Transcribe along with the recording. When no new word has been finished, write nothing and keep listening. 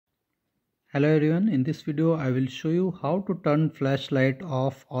Hello everyone, in this video I will show you how to turn flashlight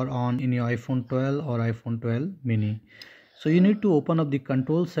off or on in your iPhone 12 or iPhone 12 mini. So you need to open up the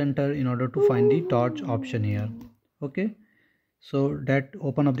control center in order to find the torch option here. Okay, so that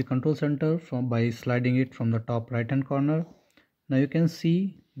open up the control center by sliding it from the top right hand corner. Now you can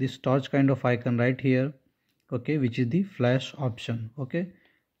see this torch kind of icon right here, okay, which is the flash option. Okay,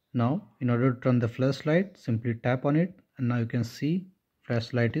 now in order to turn the flashlight, simply tap on it and now you can see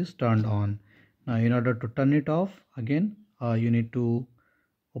flashlight is turned on. Now in order to turn it off again, you need to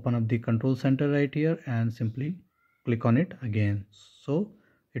open up the control center right here and simply click on it again, so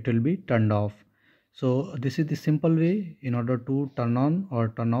it will be turned off. So this is the simple way in order to turn on or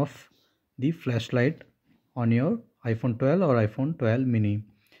turn off the flashlight on your iPhone 12 or iPhone 12 mini.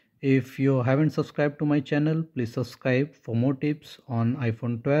 If you haven't subscribed to my channel, please subscribe for more tips on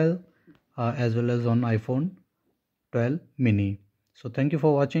iPhone 12 as well as on iPhone 12 mini. So thank you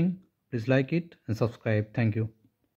for watching. Please like it and subscribe. Thank you.